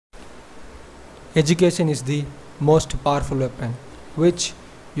Education is the most powerful weapon which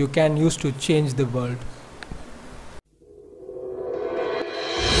you can use to change the world.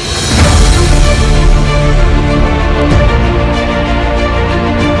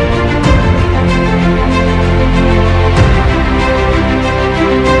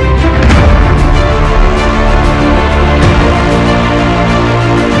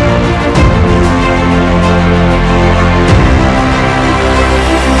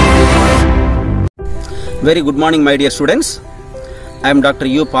 Very good morning, my dear students. I am Dr.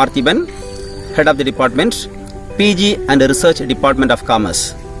 U. Parthiban, Head of the Department, PG and Research Department of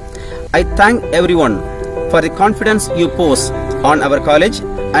Commerce. I thank everyone for the confidence you pose on our college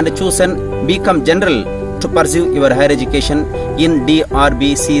and chosen B.ComGeneral to pursue your higher education in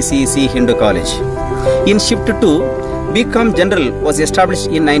DRBCCC Hindu College. In Shift 2, B.ComGeneral was established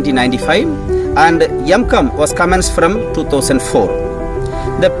in 1995 and M.Com was commenced from 2004.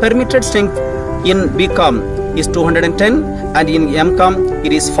 The permitted strength in B.Com is 210 and in M.Com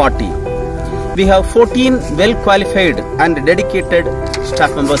it is 40. We have 14 well-qualified and dedicated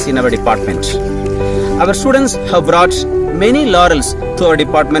staff members in our department. Our students have brought many laurels to our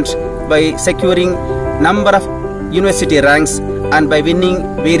department by securing number of university ranks and by winning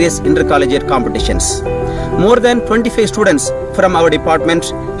various intercollegiate competitions. More than 25 students from our department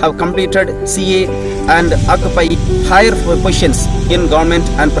have completed CA and occupy higher positions in government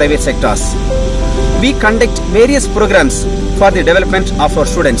and private sectors. We conduct various programs for the development of our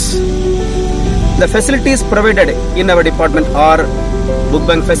students. The facilities provided in our department are book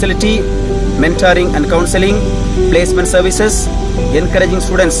bank facility, mentoring and counseling, placement services, encouraging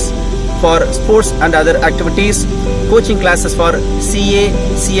students for sports and other activities, coaching classes for CA,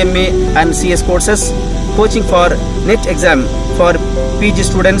 CMA and CS courses, coaching for NET exam for PG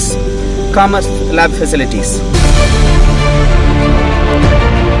students, commerce lab facilities.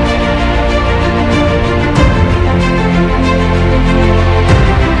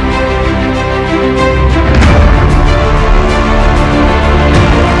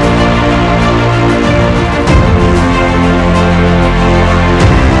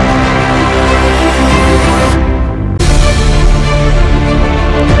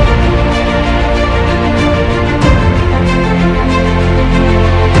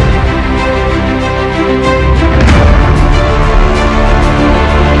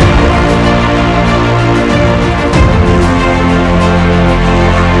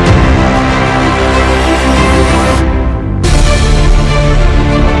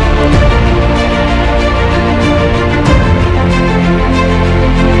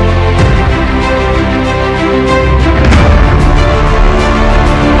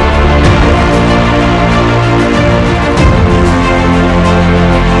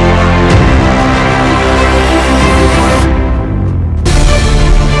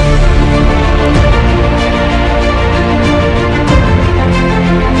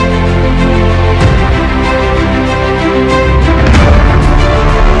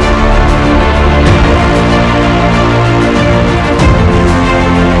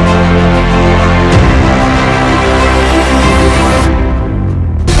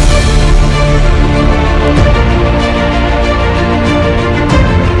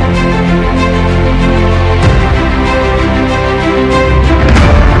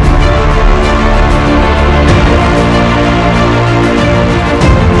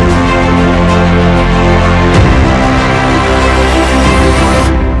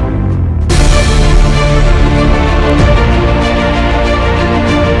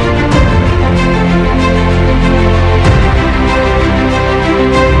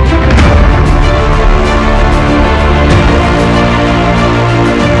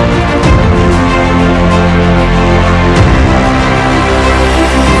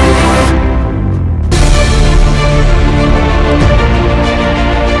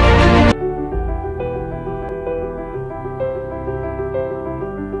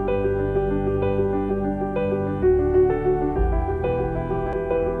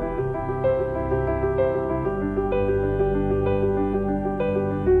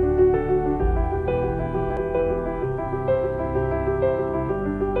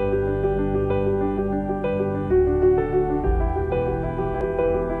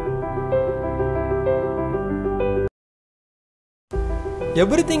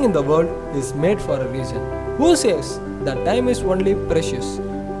 Everything in the world is made for a reason. Who says that time is only precious?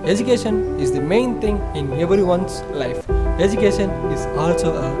 Education is the main thing in everyone's life. Education is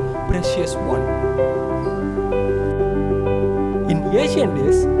also a precious one. In ancient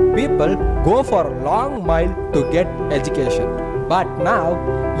days, people go for a long mile to get education. But now,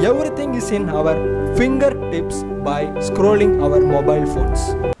 everything is in our fingertips by scrolling our mobile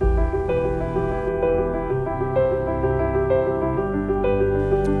phones.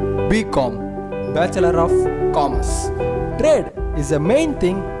 B.Com, Bachelor of Commerce. Trade is a main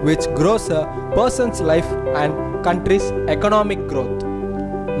thing which grows a person's life and country's economic growth.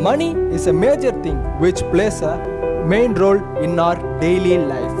 Money is a major thing which plays a main role in our daily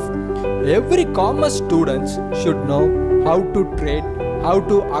life. Every commerce student should know how to trade, how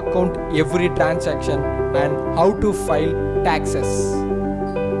to account every transaction, and how to file taxes.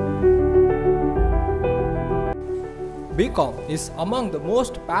 B.Com is among the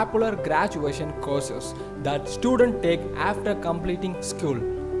most popular graduation courses that students take after completing school.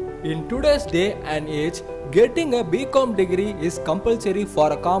 In today's day and age, getting a B.Com degree is compulsory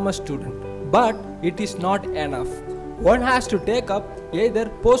for a commerce student, but it is not enough. One has to take up either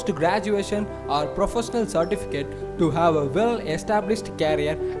post-graduation or professional certificate to have a well-established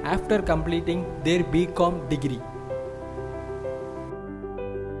career after completing their B.Com degree.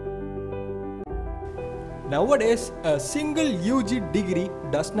 Nowadays, a single UG degree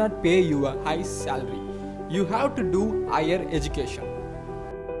does not pay you a high salary. You have to do higher education.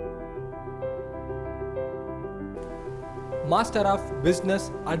 Master of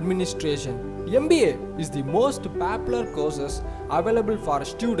Business Administration MBA is the most popular courses available for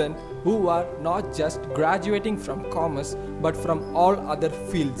students who are not just graduating from commerce but from all other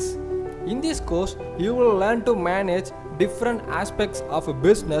fields. In this course, you will learn to manage different aspects of a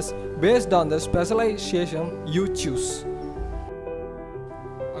business based on the specialization you choose.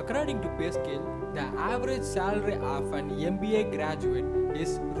 According to pay scale, the average salary of an MBA graduate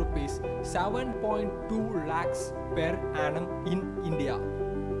is Rs 7.2 lakhs per annum in India.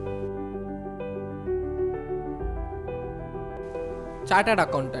 Chartered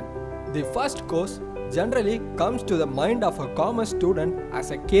Accountant. The first course generally comes to the mind of a commerce student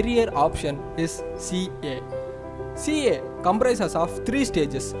as a career option is CA. CA comprises of 3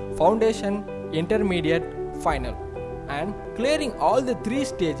 stages: foundation, intermediate, final. And clearing all the 3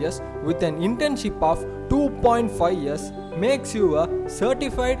 stages with an internship of 2.5 years makes you a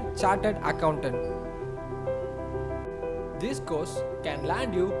certified chartered accountant. This course can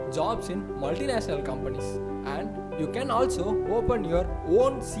land you jobs in multinational companies, and you can also open your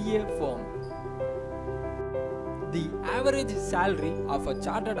own CA firm. The average salary of a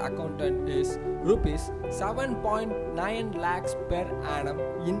chartered accountant is Rs 7.9 lakhs per annum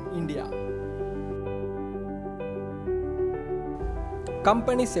in India.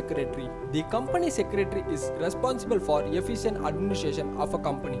 Company Secretary. The Company Secretary is responsible for efficient administration of a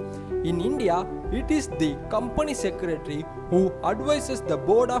company. In India, it is the Company Secretary who advises the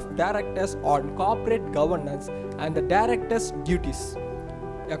Board of Directors on corporate governance and the Directors' duties.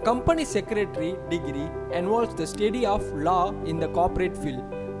 A Company Secretary degree involves the study of law in the corporate field.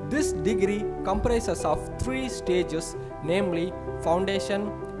 This degree comprises of 3 stages, namely Foundation,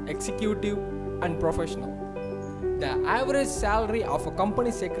 Executive, and Professional. The average salary of a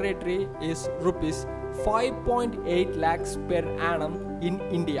company secretary is Rs 5.8 lakhs per annum in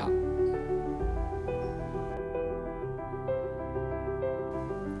India.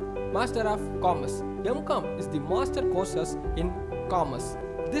 Master of Commerce. M.Com is the master courses in commerce.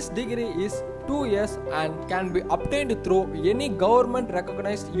 This degree is 2 years and can be obtained through any government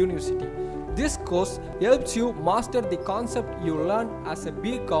recognized university. This course helps you master the concept you learned as a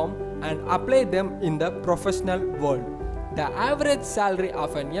B.Com and apply them in the professional world. The average salary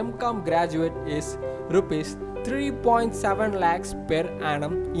of an M.Com graduate is Rs 3.7 lakhs per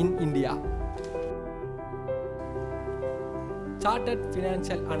annum in India. Chartered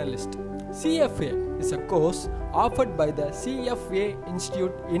Financial Analyst. CFA is a course offered by the CFA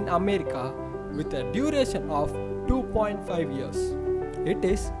Institute in America with a duration of 2.5 years. It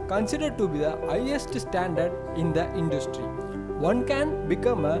is considered to be the highest standard in the industry. One can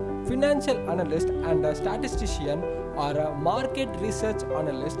become a financial analyst and a statistician or a market research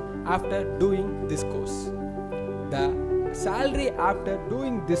analyst after doing this course. The salary after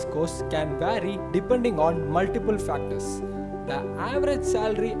doing this course can vary depending on multiple factors. The average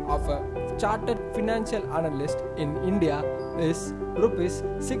salary of a chartered financial analyst in India is Rs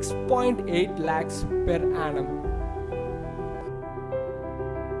 6.8 lakhs per annum.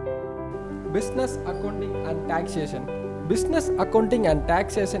 Business Accounting and Taxation. Business Accounting and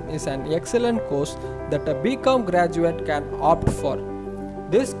Taxation is an excellent course that a B.Com graduate can opt for.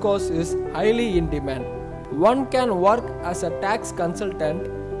 This course is highly in demand. One can work as a tax consultant,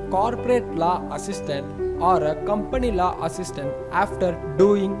 corporate law assistant, or a company law assistant after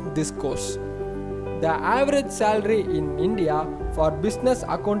doing this course. The average salary in India for Business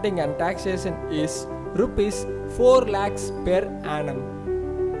Accounting and Taxation is Rs 4 lakhs per annum.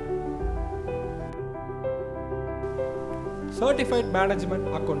 Certified Management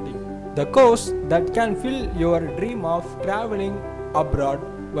Accounting. The course that can fill your dream of traveling abroad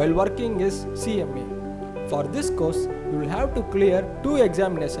while working is CMA. For this course, you will have to clear 2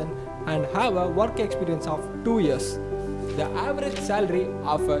 examinations and have a work experience of 2 years. The average salary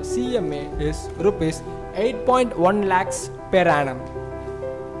of a CMA is rupees 8.1 lakhs per annum.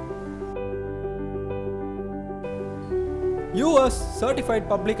 US Certified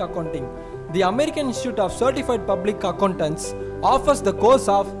Public Accounting. The American Institute of Certified Public Accountants offers the course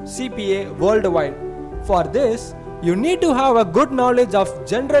of CPA worldwide. For this, you need to have a good knowledge of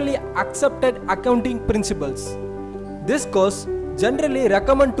generally accepted accounting principles. This course generally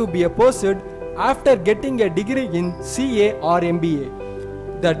recommend to be pursued after getting a degree in CA or MBA.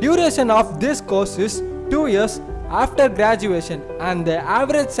 The duration of this course is 2 years after graduation, and the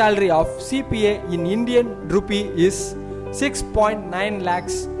average salary of CPA in Indian rupee is 6.9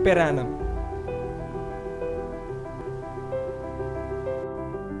 lakhs per annum.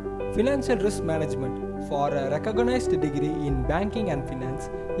 Financial risk management. For a recognized degree in banking and finance,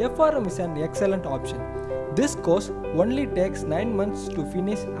 FRM is an excellent option. This course only takes 9 months to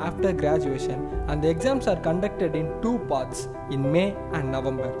finish after graduation, and the exams are conducted in 2 parts in May and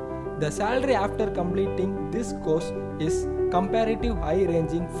November. The salary after completing this course is comparative high,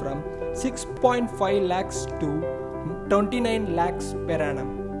 ranging from 6.5 lakhs to 29 lakhs per annum.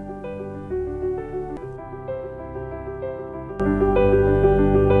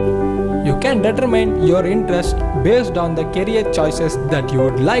 You can determine your interest based on the career choices that you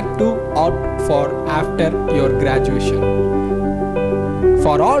would like to opt for after your graduation.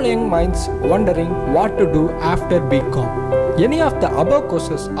 For all young minds wondering what to do after B.Com, any of the above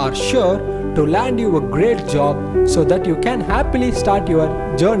courses are sure to land you a great job so that you can happily start your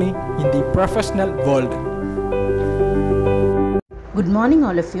journey in the professional world. Good morning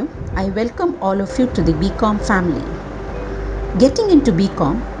all of you. I welcome all of you to the B.Com family. Getting into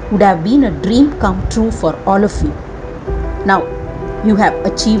B.Com would have been a dream come true for all of you. Now, you have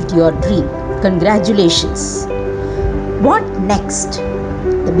achieved your dream. Congratulations. What next?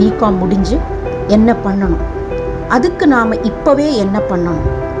 The B.Com முடிஞ்சு என்ன பண்ணணும்? அதுக்கு நாம இப்பவே என்ன பண்ணணும்?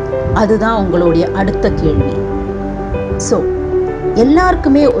 அதுதான் உங்களுடைய அடுத்த கேள்வி. So,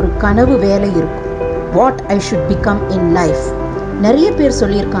 எல்லாருக்குமே ஒரு கனவு வேலை இருக்கும். What I should become in life. நிறைய பேர்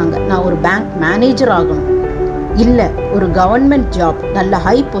சொல்லியிருக்காங்க, நான் ஒரு பேங்க் மேனேஜர் ஆகணும், இல்லை ஒரு கவர்மெண்ட் ஜாப், நல்ல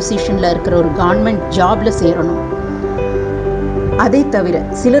ஹை பொசிஷனில் இருக்கிற ஒரு கவர்மெண்ட் ஜாபில் சேரணும். அதை தவிர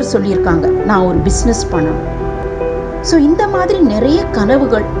சிலர் சொல்லியிருக்காங்க, நான் ஒரு பிஸ்னஸ் பண்ணணும். ஸோ இந்த மாதிரி நிறைய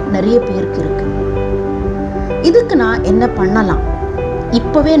கனவுகள் நிறைய பேருக்கு இருக்கு. இதுக்கு நான் என்ன பண்ணலாம்,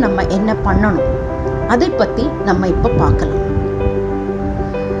 இப்போவே நம்ம என்ன பண்ணணும், அதை பற்றி நம்ம இப்போ பார்க்கலாம்.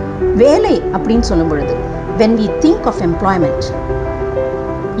 வேலை அப்படின்னு சொல்லும் பொழுது, when we think of employment,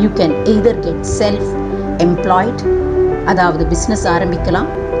 you can either get self-employed, அதாவது business ஆரம்பிக்கலாம்,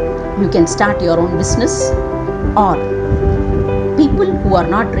 you can start your own business, or people who are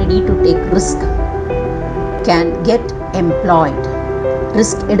not ready to take risk can get employed.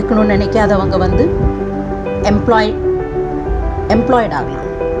 risk எடுக்கணும்னு நினைக்காதவங்க வந்து employed ஆகலாம்.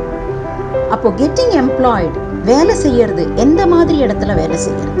 அப்போ getting employed, வேலை செய்யறது, எந்த மாதிரி இடத்துல வேலை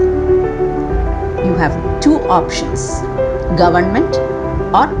செய்யறது? You have 2 options, government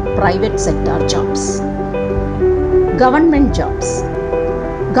or private sector jobs. Government jobs.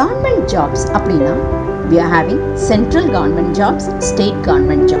 Government jobs அப்படின்னா we are having central government jobs, state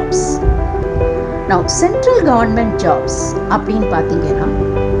government jobs. Now central government jobs அப்படின்னு பார்த்தீங்கன்னா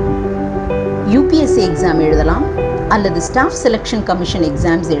UPSC exam எழுதலாம், அல்லது staff selection commission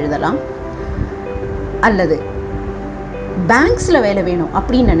exams எழுதலாம், அல்லது பேங்க்ஸ்ல வேலை வேணும்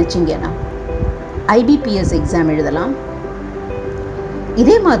அப்படின்னு நினைச்சீங்கன்னா IBPS எக்ஸாம் எழுதலாம்.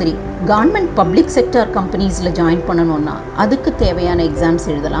 இதே மாதிரி கவர்மெண்ட் பப்ளிக் செக்டர் கம்பெனிஸில் ஜாயின் பண்ணணும்னா அதுக்கு தேவையான எக்ஸாம்ஸ்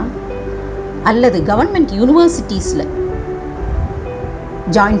எழுதலாம், அல்லது கவர்மெண்ட் யூனிவர்சிட்டிஸில்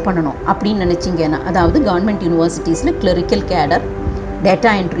ஜாயின் பண்ணணும் அப்படின்னு நினச்சிங்கன்னா, அதாவது கவர்மெண்ட் யூனிவர்சிட்டிஸில் கிளரிக்கல் கேடர்,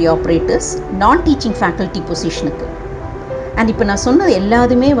 டேட்டா என்ட்ரி ஆப்ரேட்டர்ஸ், நான் டீச்சிங் ஃபேக்கல்ட்டி பொசிஷனுக்கு. அண்ட் இப்போ நான் சொன்னது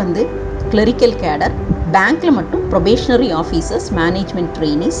எல்லாத்துமே வந்து கிளரிக்கல் கேடர், பேங்க்கில் மட்டும் ப்ரொபேஷனரி ஆஃபீஸர்ஸ், மேனேஜ்மெண்ட்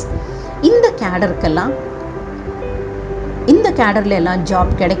ட்ரெயினிஸ், இந்த கேடருக்கெல்லாம், இந்த கேடரில் எல்லாம்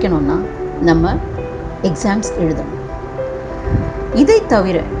ஜாப் கிடைக்கணும்னா நம்ம எக்ஸாம்ஸ் எழுதணும். இதை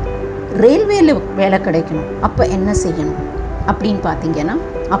தவிர ரயில்வேல வேலை கிடைக்கணும், அப்போ என்ன செய்யணும் அப்படின்னு பார்த்தீங்கன்னா,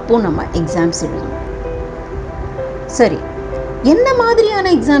 அப்போது நம்ம எக்ஸாம்ஸ் எழுதணும். சரி, என்ன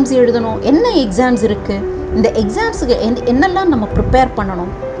மாதிரியான எக்ஸாம்ஸ் எழுதணும், என்ன எக்ஸாம்ஸ் இருக்குது, இந்த எக்ஸாம்ஸுக்கு என்னெல்லாம் நம்ம ப்ரிப்பேர்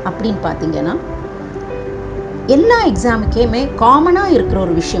பண்ணணும் அப்படின்னு பார்த்தீங்கன்னா, எல்லா எக்ஸாமுக்குமே காமனாக இருக்கிற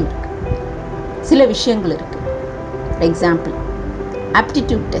ஒரு விஷயம் இருக்குது, சில விஷயங்கள் இருக்குது. For example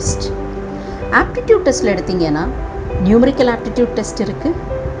aptitude test. Aptitude டெஸ்ட்டில் எடுத்தீங்கன்னா நியூமரிக்கல் ஆப்டிடியூட் டெஸ்ட் இருக்குது,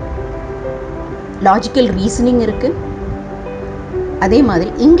 லாஜிக்கல் ரீசனிங் இருக்குது, அதே மாதிரி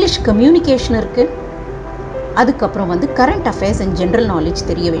இங்கிலீஷ் கம்யூனிகேஷன் இருக்குது. அதுக்கப்புறம் வந்து current affairs and general knowledge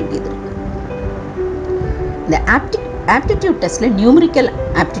தெரிய வேண்டியது இருக்குது. இந்த ஆப்டிடியூட் டெஸ்ட்டில் நியூமரிக்கல்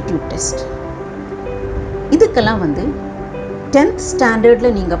ஆப்டிடியூட் டெஸ்ட், இதுக்கெல்லாம் வந்து 10th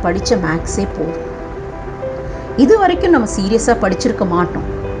ஸ்டாண்டர்டில் நீங்கள் படித்த மேக்ஸே போதும். இது வரைக்கும் நம்ம சீரியஸாக படிச்சிருக்க மாட்டோம்.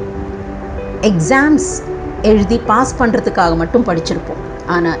 எக்ஸாம்ஸ் எழுதி பாஸ் பண்ணுறதுக்காக மட்டும் படிச்சிருப்போம்.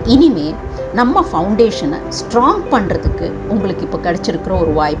 ஆனால் இனிமே நம்ம ஃபவுண்டேஷனை ஸ்ட்ராங் பண்ணுறதுக்கு உங்களுக்கு இப்போ கிடச்சிருக்கிற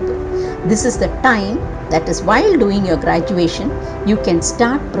ஒரு வாய்ப்பு. This is the time, that is while doing your graduation you can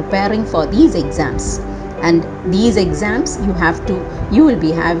start preparing for these exams, and these exams you will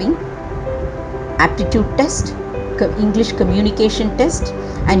be having aptitude test, English communication test,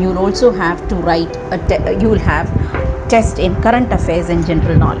 and you will also have to write you will have test in current affairs and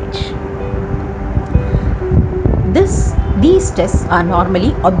general knowledge. These tests are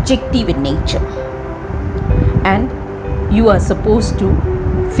normally objective in nature, and you are supposed to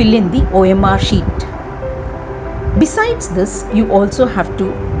fill in the OMR sheet. Besides this, you also have to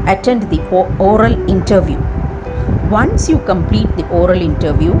attend the oral interview. Once you complete the oral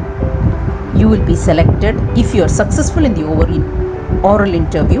interview, you will be selected. If you are successful in the oral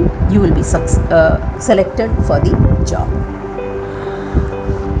interview, you will be selected for the job.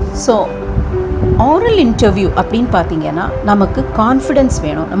 So oral interview அப்படின்னு பார்த்தீங்கன்னா நமக்கு confidence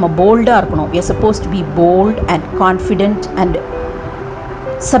வேணும், நம்ம போல்டாக இருக்கணும். we are supposed to be bold and confident, and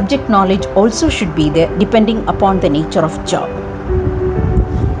subject knowledge also should be there depending upon the nature of job.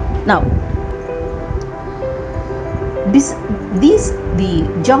 Now the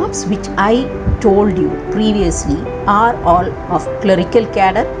jobs which I told you previously are all of clerical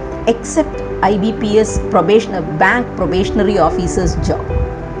cadre except IBPS bank probationary officer's job.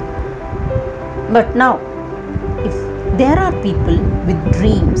 But now if there are people with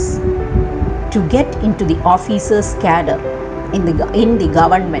dreams to get into the officer's cadre in the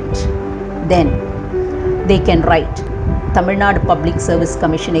government, then they can write Tamil Nadu Public Service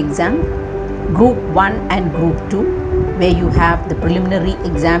Commission exam, Group 1 and Group 2, where you have the preliminary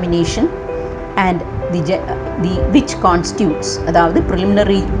examination and the which constitutes, அதாவது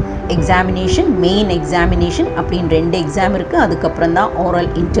preliminary examination, main examination அப்படின்னு 2 exam இருக்குது. அதுக்கப்புறம் தான் oral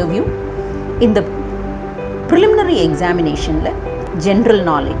interview. இந்த preliminary examinationல general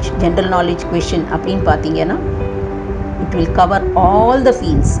knowledge question அப்படின்னு பார்த்தீங்கன்னா it will cover all the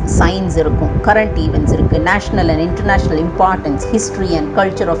fields. Science இருக்கும், current events இருக்கு, national and international importance, history and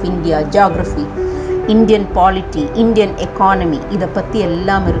culture of India, geography, Indian polity, Indian economy, இதை பற்றி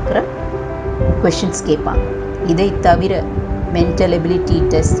எல்லாம் இருக்கிற questions கேட்பாங்க. இதை தவிர mental ability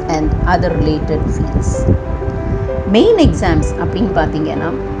test and other related fields. main exams அப்படின்னு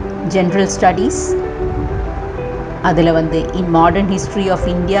பார்த்தீங்கன்னா general studies, அதில் வந்து in modern history of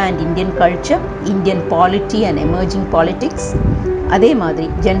India and Indian culture, Indian polity and emerging politics, அதே மாதிரி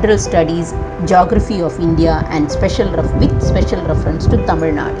general studies, geography of India and with special reference to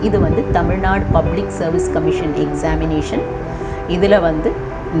Tamil Nadu. இது வந்து Tamil Nadu Public Service Commission examination. இதில் வந்து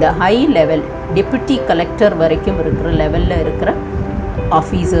இந்த high level deputy collector வரைக்கும் இருக்கிற லெவலில் இருக்கிற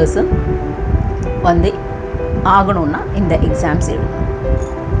ஆஃபீஸர்ஸும் வந்து ஆகணும்னா இந்த எக்ஸாம்ஸ் எழுதணும்.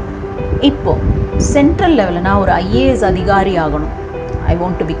 இப்போது சென்ட்ரல் லெவலில் நான் ஒரு ஐஏஎஸ் அதிகாரி ஆகணும். I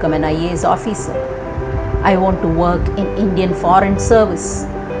want to become an IAS officer. I want to work in Indian Foreign Service,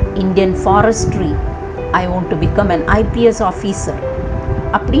 Indian Forestry. I want to become an IPS officer.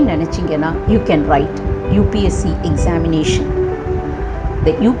 அப்படின்னு நினச்சிங்கன்னா you can write UPSC examination.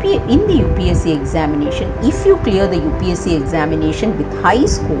 In the UPSC examination, if you clear the UPSC examination with high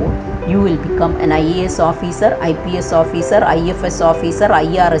score, you will become an IAS officer, IPS officer, IFS officer,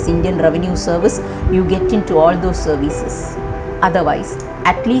 IRS, Indian Revenue Service. You get into all those services. Otherwise,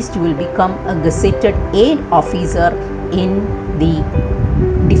 at least you will become a gazetted aid officer in the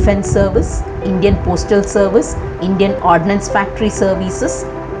Defence Service, Indian Postal Service, Indian Ordnance Factory Services,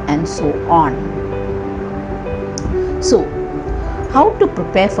 and so on. So, how to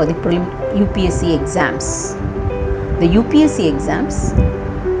prepare for the UPSC exams? The UPSC exams,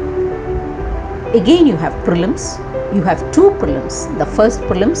 again you have prelims. You have 2 prelims. The first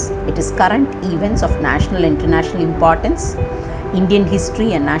prelims, it is current events of national and international importance, Indian history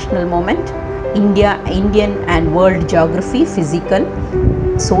and national moment, Indian and world geography, physical,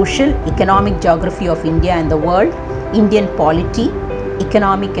 social, economic geography of India and the world, Indian polity,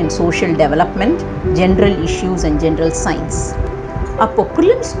 economic and social development, general issues and general science. அப்போ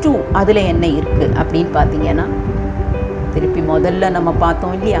prelims 2 அதில் என்ன இருக்குது அப்படின்னு பார்த்தீங்கன்னா, திருப்பி முதல்ல நம்ம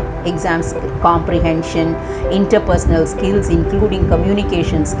பார்த்தோம் இல்லையா, எக்ஸாம்ஸ்க்கு comprehension, interpersonal skills including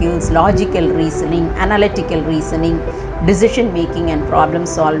communication skills, logical reasoning, analytical reasoning, decision making and problem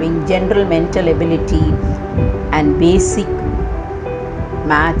solving, general mental ability and basic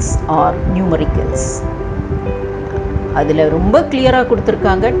maths R numericals. அதில் ரொம்ப கிளியராக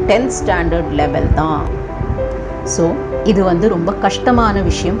கொடுத்துருக்காங்க 10th ஸ்டாண்டர்ட் லெவல் தான். ஸோ இது வந்து ரொம்ப கஷ்டமான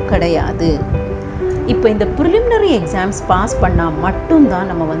விஷயம் கிடையாது. இப்போ இந்த ப்ரிலிமினரி எக்ஸாம்ஸ் பாஸ் பண்ணால் மட்டும்தான்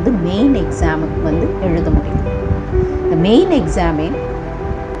நம்ம வந்து மெயின் எக்ஸாமுக்கு வந்து எழுத முடியும். இந்த மெயின் எக்ஸாமே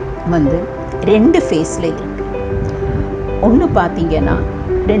வந்து 2 ஃபேஸில் இருக்குது. ஒன்று பார்த்தீங்கன்னா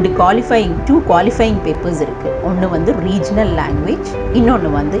 2 குவாலிஃபையிங் பேப்பர்ஸ் இருக்குது. ஒன்று வந்து ரீஜனல் லாங்குவேஜ், இன்னொன்று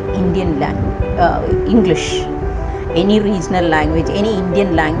வந்து Indian English. Any regional language, any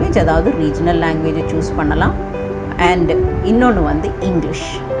Indian language, அதாவது ரீஜனல் லாங்குவேஜை சூஸ் பண்ணலாம். அண்ட் இன்னொன்று வந்து இங்கிலீஷ்.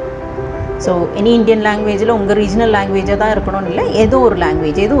 ஸோ எனி இந்தியன் லாங்குவேஜில் உங்கள் ரீஜனல் லாங்குவேஜாக தான் இருக்கணும்னு இல்லை, ஏதோ ஒரு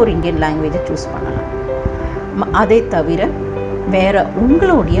லாங்குவேஜ், ஏதோ ஒரு இந்தியன் லாங்குவேஜை சூஸ் பண்ணலாம். அதே தவிர வேறு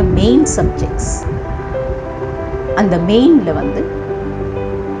உங்களுடைய மெயின் சப்ஜெக்ட்ஸ், அந்த மெயினில் வந்து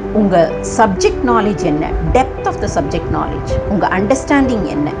உங்கள் சப்ஜெக்ட் நாலேஜ் என்ன, depth of the subject knowledge, உங்கள் அண்டர்ஸ்டாண்டிங்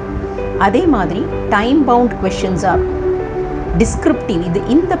என்ன. அதே மாதிரி டைம் பவுண்ட் கொஷின்ஸாக டிஸ்கிரிப்டிவ்.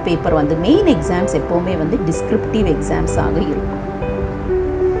 இந்த பேப்பர் வந்து மெயின் எக்ஸாம்ஸ் எப்போவுமே வந்து டிஸ்கிரிப்டிவ் எக்ஸாம்ஸாக இருக்கும்.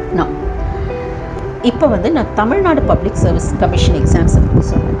 நான் இப்போ வந்து நான் தமிழ்நாடு பப்ளிக் சர்வீஸ் கமிஷன் எக்ஸாம்ஸை பற்றி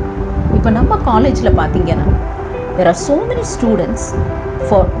சொன்னேன். இப்போ நம்ம காலேஜில் பார்த்தீங்கன்னா there are so many students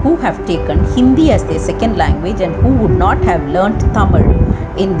who have taken Hindi as their second language and who would not have learnt Tamil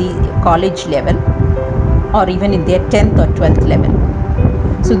in the college level or even in their 10th or 12th level.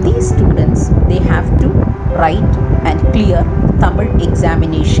 So these students, they have to write and clear Tamil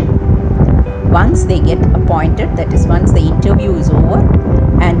examination. Once they get appointed, that is once the interview is over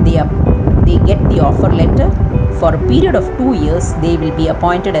and they get the offer letter, for a period of 2 years they will be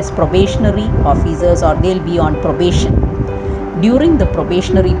appointed as probationary officers or they'll be on probation. During the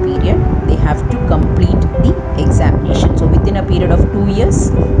probationary period, they have to complete the examination. So within a period of 2 years,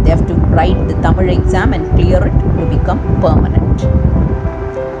 they have to write the Tamil exam and clear it to become permanent.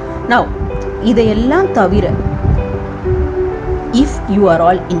 Now, இதையெல்லாம் தவிர, if you are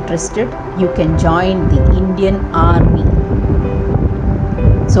all interested, you can join the Indian Army.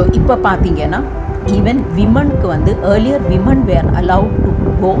 So இப்போ பார்த்தீங்கன்னா even womenக்கு வந்து earlier women were allowed to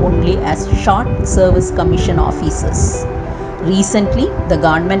go only as short service commission officers. Recently, the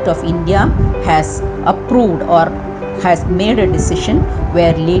government of India has approved or has made a decision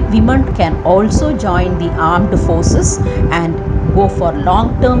where women can also join the armed forces and go for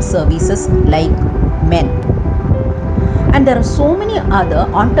long-term services like men. And there are so many other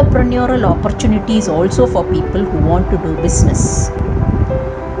entrepreneurial opportunities also for people who want to do business.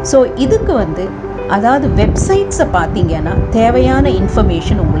 So இதுக்கு வந்து அதாவது வெப்சைட்ஸை பார்த்தீங்கன்னா தேவையான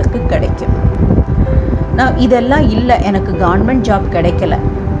information உங்களுக்கு கிடைக்கும். நான் இதெல்லாம் இல்லை, எனக்கு கவர்மெண்ட் ஜாப் கிடைக்கல.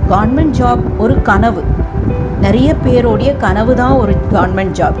 கவர்மெண்ட் ஜாப் ஒரு கனவு, நிறைய பேருடைய கனவு தான் ஒரு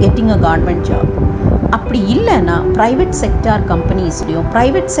government job, getting a government job. அப்படி இல்லைன்னா ப்ரைவேட் செக்டார் கம்பெனிஸ்லேயும்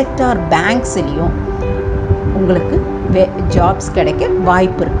ப்ரைவேட் செக்டார் பேங்க்ஸ்லேயும் உங்களுக்கு ஜாப்ஸ் கிடைக்க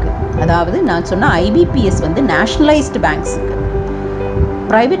வாய்ப்பு இருக்குது. அதாவது நான் சொன்ன ஐபிபிஎஸ் வந்து நேஷ்னலைஸ்டு பேங்க்ஸுக்கு,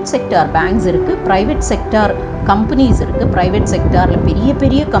 ப்ரைவேட் செக்டார் பேங்க்ஸ் இருக்குது, ப்ரைவேட் செக்டார் கம்பெனிஸ் இருக்குது, ப்ரைவேட் செக்டாரில் பெரிய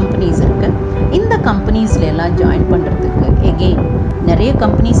பெரிய கம்பெனிஸ் இருக்குது. இந்த கம்பெனிஸில் எல்லாம் ஜாயின் பண்ணுறதுக்கு எகெயின் நிறைய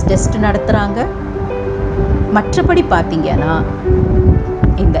கம்பெனிஸ் டெஸ்ட் நடத்துகிறாங்க. மற்றபடி பார்த்தீங்கன்னா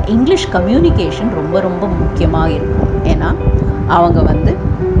இந்த இங்கிலீஷ் கம்யூனிகேஷன் ரொம்ப ரொம்ப முக்கியமாக இருக்கும். ஏன்னா அவங்க வந்து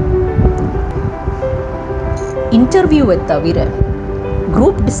இன்டர்வியூவை தவிர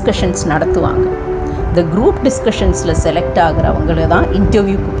குரூப் டிஸ்கஷன்ஸ் நடத்துவாங்க. இந்த குரூப் டிஸ்கஷன்ஸில் செலக்ட் ஆகிறவங்கள தான்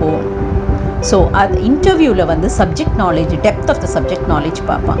இன்டர்வியூக்கு போகும். ஸோ அது இன்டர்வியூவில் வந்து subject knowledge, depth of the subject knowledge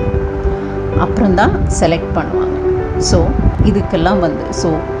பார்ப்பாங்க, அப்புறம் தான் செலக்ட் பண்ணுவாங்க. ஸோ இதுக்கெல்லாம்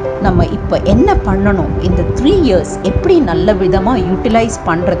வந்து நம்ம இப்போ என்ன பண்ணணும், இந்த 3 years எப்படி நல்ல விதமாக யூட்டிலைஸ்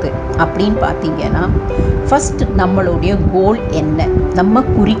பண்ணுறது அப்படின்னு பார்த்தீங்கன்னா, ஃபஸ்ட் நம்மளுடைய கோல் என்ன, நம்ம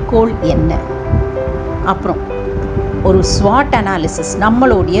குறிக்கோள் என்ன, அப்புறம் ஒரு ஸ்வாட் அனாலிசிஸ்,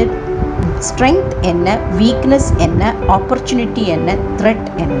 நம்மளுடைய ஸ்ட்ரென்த் என்ன, வீக்னஸ் என்ன, ஆப்பர்ச்சுனிட்டி என்ன, த்ரெட்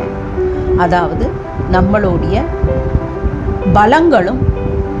என்ன, அதாவது நம்மளுடைய பலங்களும்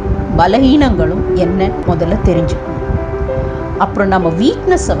பலகீனங்களும் என்ன முதல்ல தெரிஞ்சுக்கணும். அப்புறம் நம்ம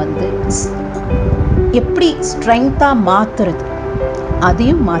வீக்னஸை வந்து எப்படி ஸ்ட்ரென்த்தாக மாற்றுறது,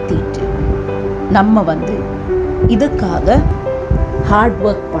 அதையும் மாற்றிட்டு நம்ம வந்து இதுக்காக ஹார்ட்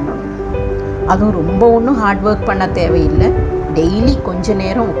ஒர்க் பண்ணணும். அதுவும் ரொம்ப ஒன்றும் ஹார்ட் ஒர்க் பண்ண தேவையில்லை. டெய்லி கொஞ்ச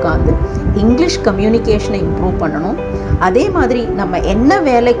நேரம் உட்காந்து இங்கிலீஷ் கம்யூனிகேஷனை இம்ப்ரூவ் பண்ணணும். அதே மாதிரி நம்ம என்ன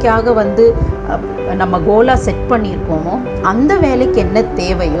வேலைக்காக வந்து நம்ம கோலாக செட் பண்ணியிருக்கோமோ அந்த வேலைக்கு என்ன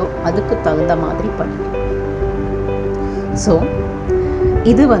தேவையோ அதுக்கு தகுந்த மாதிரி பண்ணிக்கணும். ஸோ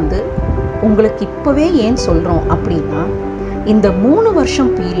இது வந்து உங்களுக்கு இப்போவே ஏன் சொல்கிறோம் அப்படின்னா, இந்த 3 வருஷம்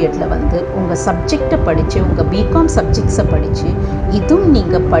பீரியடில் வந்து உங்கள் சப்ஜெக்டை படித்து, உங்கள் பிகாம் சப்ஜெக்ட்ஸை படித்து இதுவும்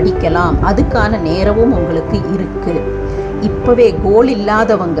நீங்கள் படிக்கலாம். அதுக்கான நேரமும் உங்களுக்கு இருக்குது. இப்போவே கோல்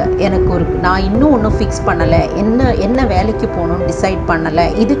இல்லாதவங்க, நான் இன்னும் ஒன்றும் ஃபிக்ஸ் பண்ணலை, என்ன வேலைக்கு போகணும்னு டிசைட் பண்ணலை,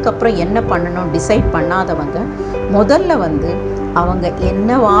 இதுக்கப்புறம் என்ன பண்ணணும் டிசைட் பண்ணாதவங்க முதல்ல வந்து அவங்க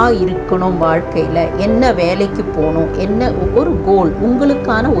என்னவா இருக்கணும், வாழ்க்கையில் என்ன வேலைக்கு போகணும், என்ன ஒரு கோல்,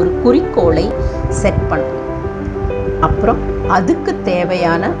 உங்களுக்கான ஒரு குறிக்கோளை செட் பண்ணணும். அப்புறம் அதுக்கு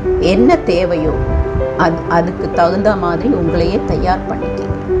தேவையான என்ன தேவையோ அதுக்கு தகுந்த மாதிரி உங்களையே தயார்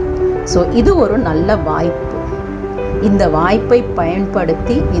பண்ணிக்கலாம். ஸோ இது ஒரு நல்ல வாய்ப்பு. இந்த வாய்ப்பை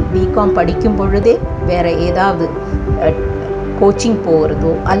பயன்படுத்தி பிகாம் படிக்கும் பொழுதே வேறு ஏதாவது கோச்சிங்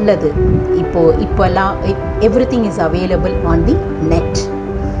போகிறதோ, அல்லது இப்போல்லாம் everything is available on the net.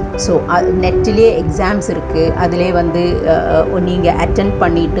 So நெட்டிலே exams இருக்குது. அதிலே வந்து நீங்கள் அட்டென்ட்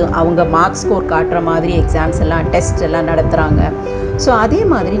பண்ணிவிட்டு அவங்க மார்க் ஸ்கோர் காட்டுற மாதிரி எக்ஸாம்ஸ் எல்லாம், டெஸ்ட் எல்லாம் நடத்துகிறாங்க. ஸோ அதே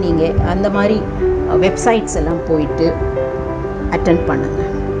மாதிரி நீங்கள் அந்த மாதிரி வெப்சைட்ஸ் எல்லாம் போயிட்டு அட்டென்ட் பண்ணுங்கள்.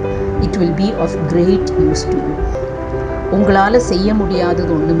 It will P of great use to you. உங்களால் செய்ய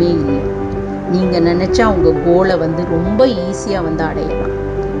முடியாதது ஒன்றுமே இல்லை. நீங்கள் நினச்சா உங்கள் கோலை வந்து ரொம்ப ஈஸியாக வந்து அடையலாம்.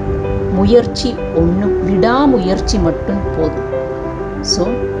 விடாமுயற்சி மட்டும் போதும். So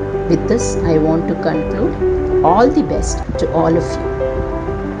with this, I want to conclude. All the best to all of you.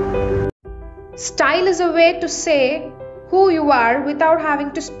 Style is a way to say who you are without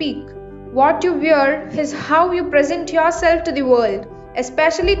having to speak. What you wear is how you present yourself to the world.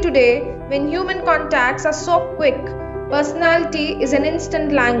 Especially today, when human contacts are so quick, personality is an instant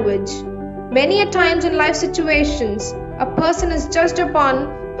language. Many a times in life situations, a person is judged upon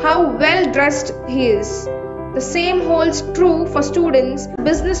how well dressed he is. The same holds true for students,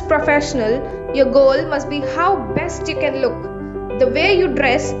 business professional. Your goal must be how best you can look. The way you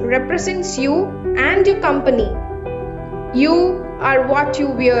dress represents you and your company. You are what you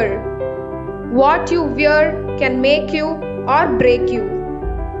wear. What you wear can make you or break you.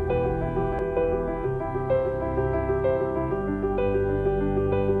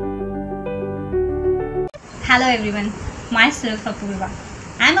 Hello everyone, myself Apurva.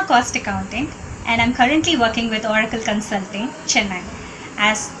 I'm a cost accountant and I'm currently working with Oracle Consulting, Chennai,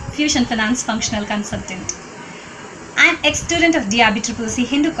 as Fusion Finance Functional Consultant. I'm ex-student of DRB-CCC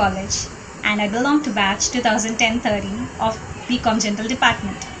Hindu College and I belong to batch 2010-13 of B.ComGeneral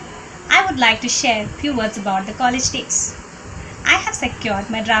department. I would like to share a few words about the college days. I have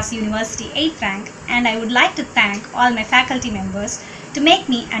secured Madras University 8th rank and I would like to thank all my faculty members to make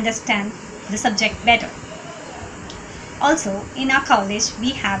me understand the subject better. Also, in our college,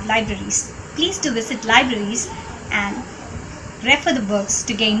 we have libraries. Please do visit libraries and refer the books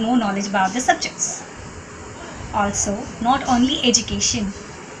to gain more knowledge about the subjects. Also, not only education,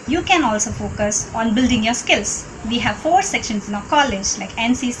 you can also focus on building your skills. We have 4 sections in our college like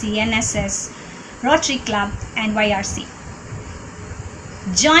NCC, NSS, Rotary Club and YRC.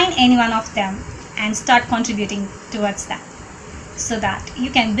 Join any one of them and start contributing towards that so that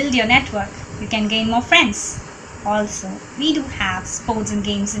you can build your network, you can gain more friends. Also, we do have sports and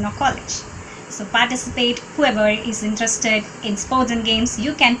games in our college. So participate. Whoever is interested in sports and games,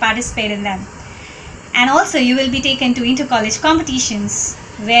 you can participate in them. And also you will be taken to inter-college competitions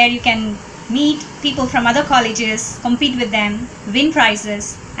where you can meet people from other colleges, compete with them, win prizes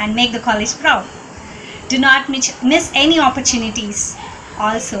and make the college proud. Do not miss any opportunities.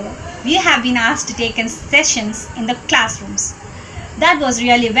 Also, we have been asked to take in sessions in the classrooms. That was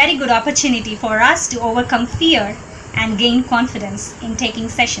really a very good opportunity for us to overcome fear and gain confidence in taking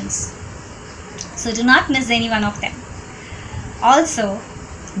sessions. So do not miss any one of them. Also,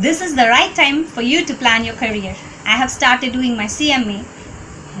 this is the right time for you to plan your career. I have started doing my CMA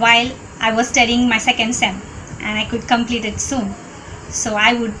while I was studying my second SEM and I could complete it soon. So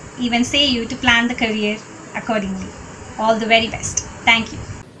I would even say you to plan the career accordingly. All the very best. Thank you.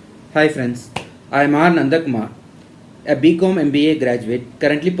 Hi friends, I am R. Nandakumar, a B.Com MBA graduate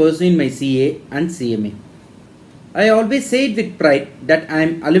currently pursuing my CA and CMA. I always say it with pride that I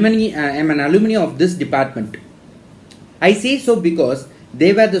am an alumni of this department. I say so because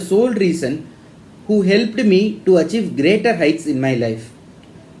they were the sole reason who helped me to achieve greater heights in my life.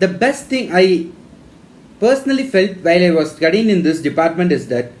 The best thing I personally felt while I was studying in this department is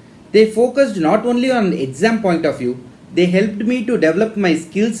that they focused not only on the exam point of view, they helped me to develop my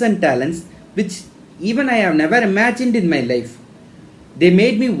skills and talents which even I have never imagined in my life. They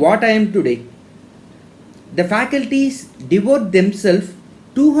made me what I am today. The faculties devote themselves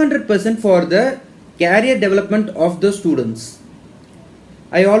 200% for the career development of the students.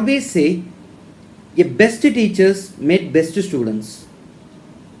 I always say, a best teachers make best students.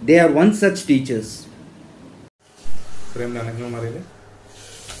 They are one such teachers. Okay.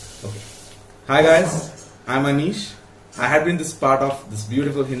 Hi guys, I'm Anish. I have been this part of this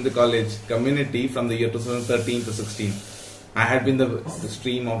beautiful Hindu college community from the year 2013 to 16. I had been the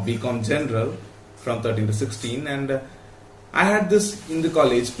stream of B.ComGeneral from 13 to 16, and I had this Hindu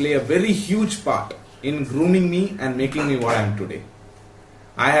college play a very huge part in grooming me and making me what I am today.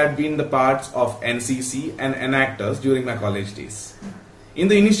 I had been the parts of NCC and enactors during my college days. In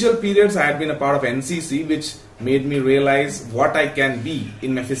the initial periods, I had been a part of NCC, which made me realize what I can be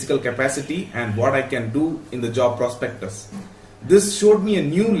in my physical capacity and what I can do in the job prospectus. This showed me a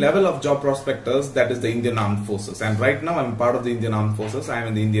new level of job prospectus, that is the Indian Armed Forces. And right now I'm part of the Indian Armed Forces. I am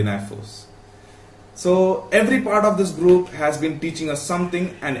in the Indian Air Force. So every part of this group has been teaching us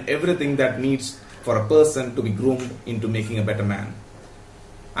something and everything that needs for a person to be groomed into making a better man.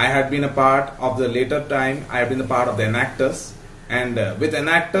 I had been a part of the later time, I had been a part of the enactors. And with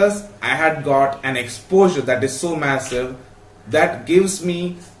enactors, I had got an exposure that is so massive that gives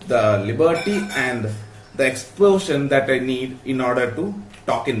me the liberty and the explosion that I need in order to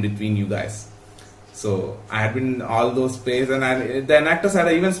talk in between you guys. So I had been in all those places, and the enactors had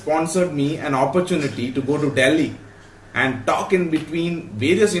even sponsored me an opportunity to go to Delhi and talk in between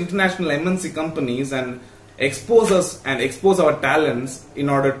various international MNC companies and expose us and expose our talents in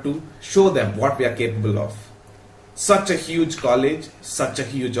order to show them what we are capable of. Such a huge college, such a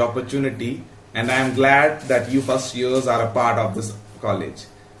huge opportunity, and I am glad that you first years are a part of this college.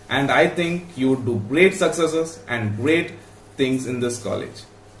 And I think you would do great successes and great things in this college.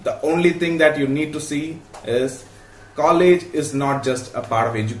 The only thing that you need to see is college is not just a part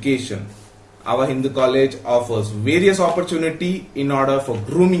of education. Our Hindu college offers various opportunities in order for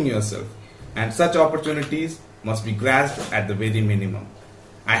grooming yourself, and such opportunities must be grasped at the very minimum.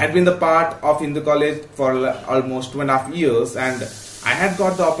 I had been the part of Hindu college for almost 2.5 years, and I had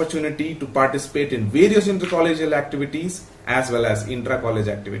got the opportunity to participate in various intercollegial activities as well as intra-college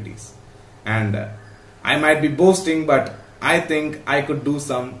activities. And I might be boasting, but I think I could do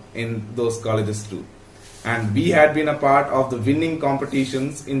some in those colleges too. And we had been a part of the winning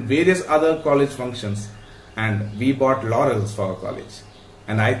competitions in various other college functions, and we bought laurels for our college.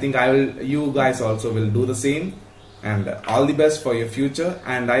 And I think you guys also will do the same. And all the best for your future,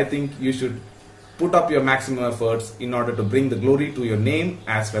 and I think you should put up your maximum efforts in order to bring the glory to your name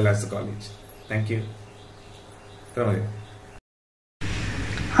as well as the college. Thank you.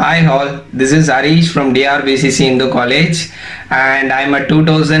 Hi all, this is Harish from DRBCC Hindu College, and I am a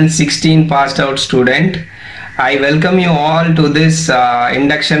 2016 passed out student. I welcome you all to this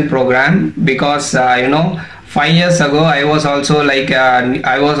induction program because 5 years ago I was also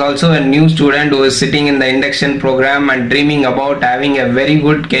a new student who was sitting in the induction program and dreaming about having a very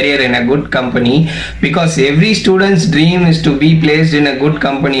good career in a good company, because every student's dream is to be placed in a good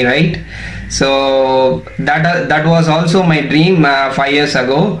company, right? So that was also my dream 5 years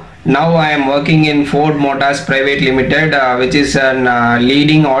ago. Now I am working in Ford Motors Private Limited, which is a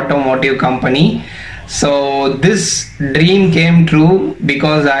leading automotive company. So this dream came true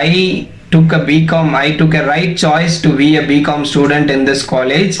because I took a right choice to be a B.Com student in this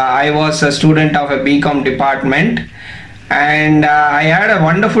college. I was a student of a B.Com department, and I had a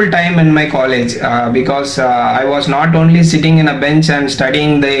wonderful time in my college because I was not only sitting in a bench and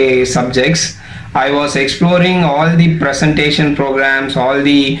studying the subjects. I was exploring all the presentation programs, all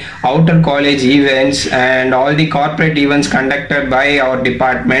the outer college events, and all the corporate events conducted by our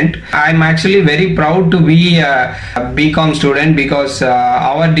department. I'm actually very proud to be a B.Com student because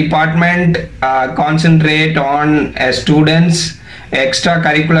our department concentrate on students'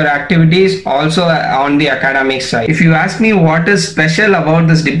 extracurricular activities, also on the academic side. If you ask me what is special about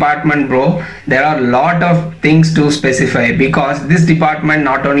this department, bro, there are a lot of things to specify, because this department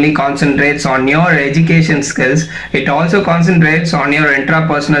not only concentrates on your education skills, it also concentrates on your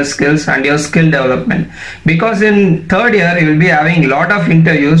intrapersonal skills and your skill development. Because in third year you will be having a lot of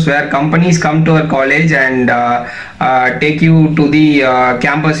interviews where companies come to our college and take you to the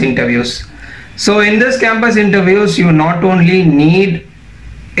campus interviews. So in this campus interviews, you not only need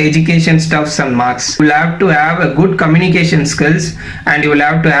education stuffs and marks, you will have to have a good communication skills, and you will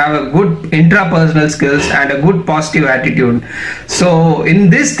have to have a good intrapersonal skills and a good positive attitude. So in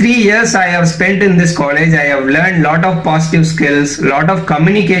these 3 years I have spent in this college, I have learned lot of positive skills, lot of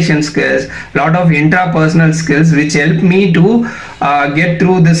communication skills, lot of intrapersonal skills, which help me to get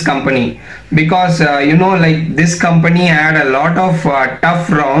through this company. Because this company had a lot of tough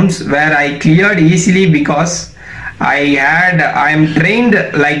rounds where I cleared easily, because I am trained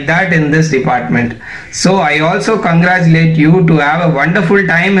like that in this department. So I also congratulate you to have a wonderful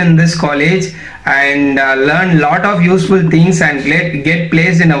time in this college, and learn lot of useful things and get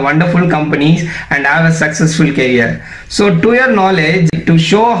placed in a wonderful companies and have a successful career. So to your knowledge, to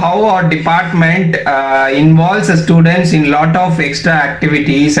show how our department involves the students in lot of extra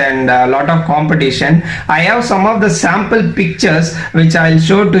activities and a lot of competition, I have some of the sample pictures which I'll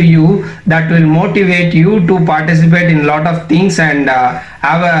show to you that will motivate you to participate in lot of things and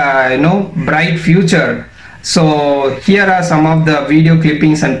have a bright future. So here are some of the video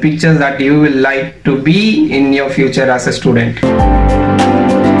clippings and pictures that you will like to be in your future as a student.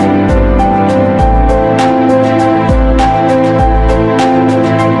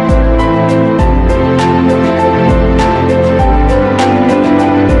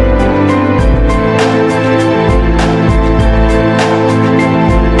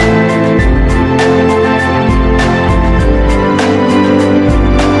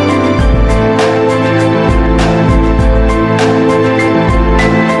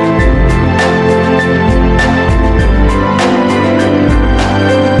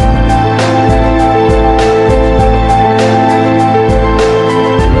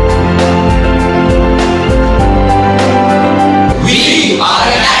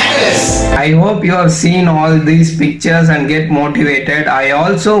 I hope you have seen all these pictures and get motivated. I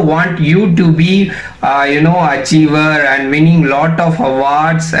also want you to be achiever and winning lot of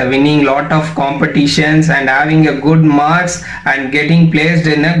awards, winning lot of competitions and having a good marks and getting placed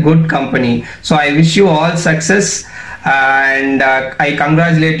in a good company. So I wish you all success and I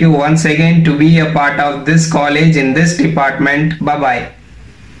congratulate you once again to be a part of this college in this department. Bye bye.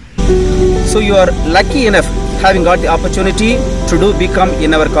 So you are lucky enough having got the opportunity to do B.Com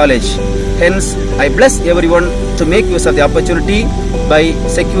in our college. Hence, I bless everyone to make use of the opportunity by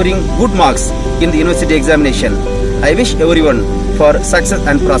securing good marks in the university examination. I wish everyone for success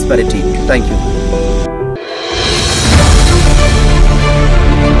and prosperity. Thank you.